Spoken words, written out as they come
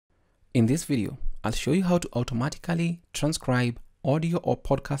In this video, I'll show you how to automatically transcribe audio or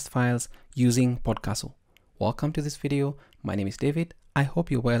podcast files using Podcastle. Welcome to this video. My name is David. I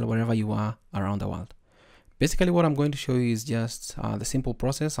hope you're well wherever you are around the world. Basically, what I'm going to show you is just the simple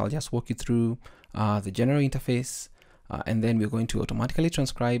process. I'll just walk you through the general interface, and then we're going to automatically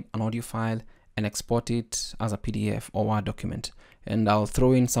transcribe an audio file and export it as a PDF or Word document. And I'll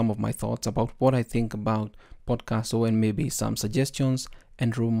throw in some of my thoughts about what I think about Podcastle and maybe some suggestions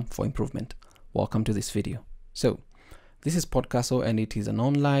and room for improvement. Welcome to this video. So this is Podcastle, and it is an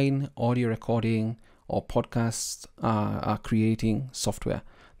online audio recording or podcast creating software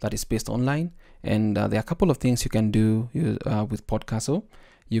that is based online. And there are a couple of things you can do with Podcastle.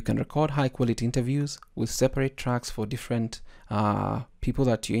 You can record high quality interviews with separate tracks for different people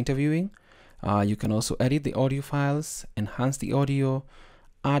that you're interviewing. You can also edit the audio files, enhance the audio,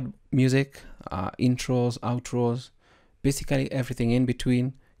 add music, intros, outros, basically everything in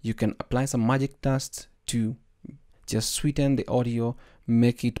between. You can apply some magic dust to just sweeten the audio,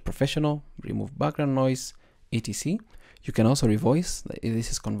 make it professional, remove background noise, etc. You can also revoice.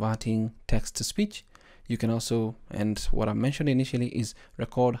 This is converting text to speech. You can also, and what I mentioned initially, is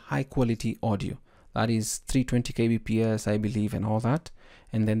record high quality audio. That is 320 kbps, I believe, and all that.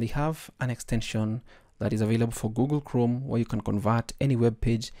 And then they have an extension that is available for Google Chrome where you can convert any web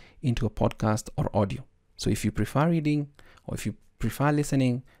page into a podcast or audio. So if you prefer reading or if you prefer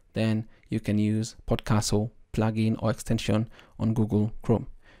listening, then you can use Podcastle plugin or extension on Google Chrome.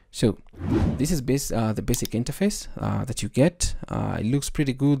 So this is the basic interface that you get. It looks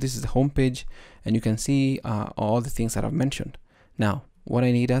pretty good. This is the home page, and you can see all the things that I've mentioned. Now, what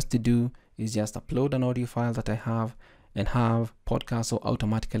I need us to do is just upload an audio file that I have and have Podcastle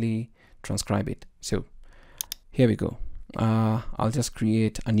automatically transcribe it. So here we go. I'll just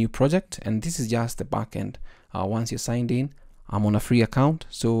create a new project, and this is just the backend. Once you're signed in, I'm on a free account,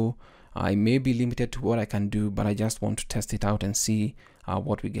 so I may be limited to what I can do, but I just want to test it out and see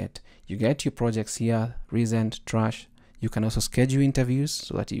what we get. You get your projects here: recent, trash. You can also schedule interviews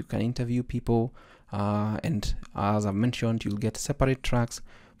so that you can interview people, and as I've mentioned, you'll get separate tracks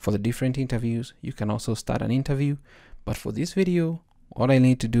for the different interviews. You can also start an interview, but for this video, what I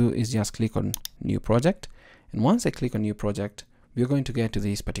need to do is just click on new project. And once I click on new project, we're going to get to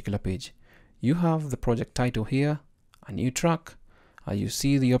this particular page. You have the project title here, a new track. You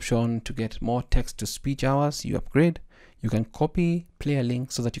see the option to get more text to speech hours. You upgrade. You can copy, play a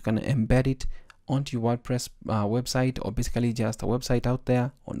link so that you can embed it onto your WordPress website, or basically just a website out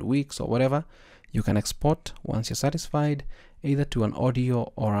there on Wix or whatever. You can export once you're satisfied, either to an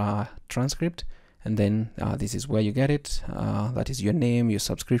audio or a transcript. And then this is where you get it. That is your name, your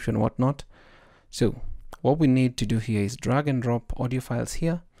subscription, whatnot. So what we need to do here is drag and drop audio files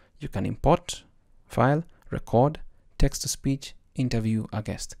here. You can import file, record, text to speech, interview a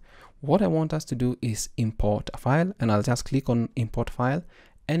guest. What I want us to do is import a file, and I'll just click on import file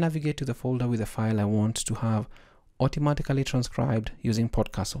and navigate to the folder with the file I want to have automatically transcribed using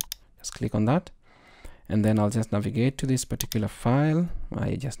Podcastle. Just click on that, and then I'll just navigate to this particular file.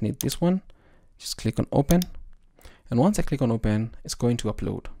 I just need this one. Just click on open, and once I click on open, it's going to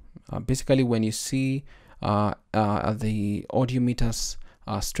upload. Basically, when you see the audio meters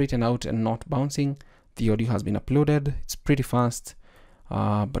straighten out and not bouncing, the audio has been uploaded. It's pretty fast.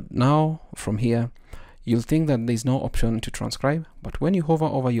 But now from here, you'll think that there's no option to transcribe, but when you hover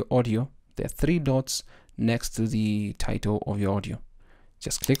over your audio, there are 3 dots next to the title of your audio.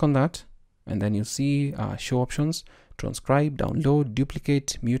 Just click on that, and then you'll see show options: transcribe, download,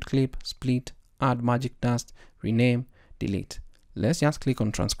 duplicate, mute clip, split, add magic dust, rename, delete. Let's just click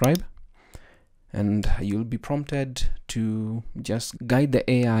on transcribe, and you'll be prompted to just guide the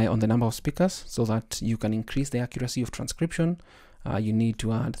AI on the number of speakers so that you can increase the accuracy of transcription. You need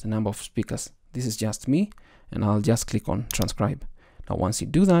to add the number of speakers. This is just me, and I'll just click on transcribe. Now once you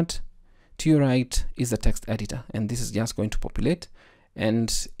do that, to your right is the text editor, and this is just going to populate,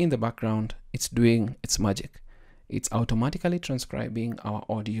 and in the background it's doing its magic. It's automatically transcribing our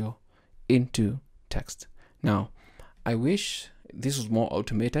audio into text. Now I wish this was more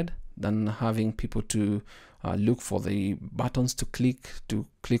automated than having people to look for the buttons to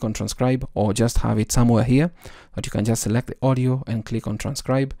click on transcribe, or just have it somewhere here that you can just select the audio and click on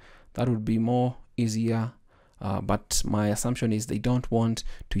transcribe. That would be more easier, but my assumption is they don't want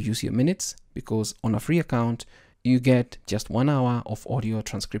to use your minutes, because on a free account you get just 1 hour of audio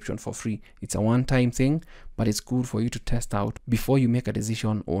transcription for free. It's a one-time thing, but it's good for you to test out before you make a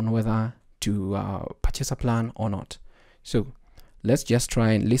decision on whether to purchase a plan or not. So let's just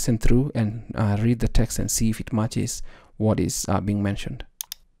try and listen through and read the text and see if it matches what is being mentioned.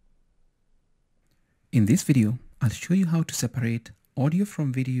 In this video, I'll show you how to separate audio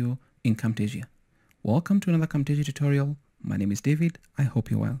from video in Camtasia. Welcome to another Camtasia tutorial. My name is David. I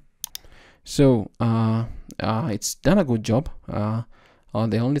hope you're well. So it's done a good job. The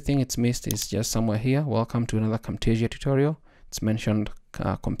only thing it's missed is just somewhere here. Welcome to another Camtasia tutorial. It's mentioned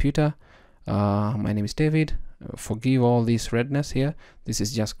computer. My name is David. Forgive all this redness here. This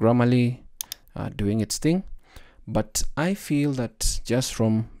is just Grammarly doing its thing. But I feel that just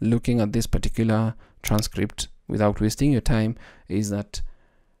from looking at this particular transcript without wasting your time is that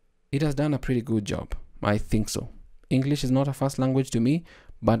it has done a pretty good job. I think so. English is not a first language to me,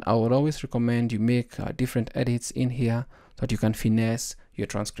 but I would always recommend you make different edits in here so that you can finesse your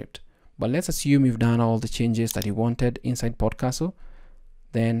transcript. But let's assume you've done all the changes that you wanted inside Podcastle.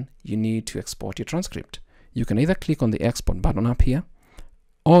 Then you need to export your transcript. You can either click on the export button up here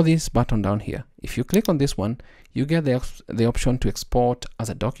or this button down here. If you click on this one, you get the option to export as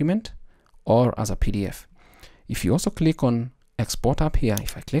a document or as a PDF. If you also click on export up here,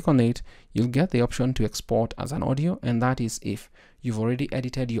 if I click on it, you'll get the option to export as an audio, and that is if you've already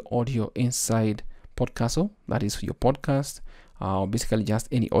edited your audio inside Podcastle, that is your podcast, or basically just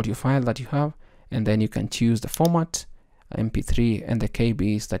any audio file that you have, and then you can choose the format, MP3, and the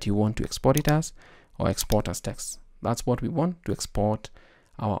KBs that you want to export it as, or export as text. That's what we want, to export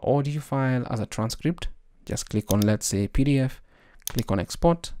our audio file as a transcript. Just click on, let's say, PDF, click on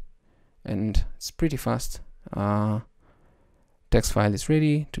export, and it's pretty fast. Text file is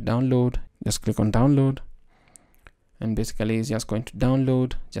ready to download. Just click on download, and basically it's just going to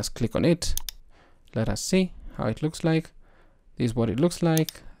download. Just click on it. Let us see how it looks like. This is what it looks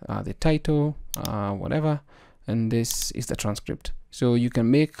like, the title, whatever, and this is the transcript. So you can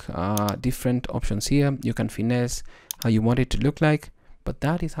make different options here. You can finesse how you want it to look like, but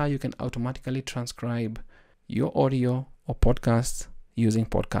that is how you can automatically transcribe your audio or podcast using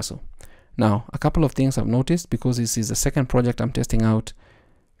Podcastle. Now, a couple of things I've noticed, because this is the second project I'm testing out.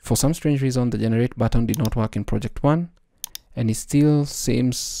 For some strange reason, the generate button did not work in project 1, and it still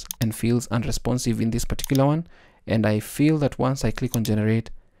seems and feels unresponsive in this particular one. And I feel that once I click on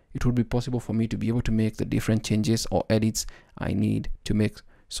generate, it would be possible for me to be able to make the different changes or edits I need to make.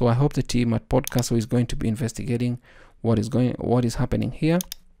 So I hope the team at Podcastle is going to be investigating what is happening here.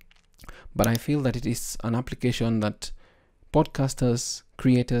 But I feel that it is an application that podcasters,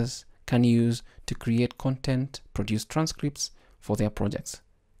 creators can use to create content, produce transcripts for their projects.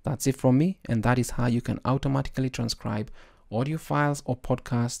 That's it from me, and that is how you can automatically transcribe audio files or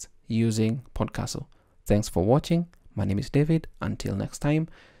podcasts using Podcastle. Thanks for watching. My name is David. Until next time,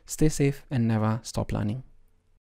 stay safe and never stop learning.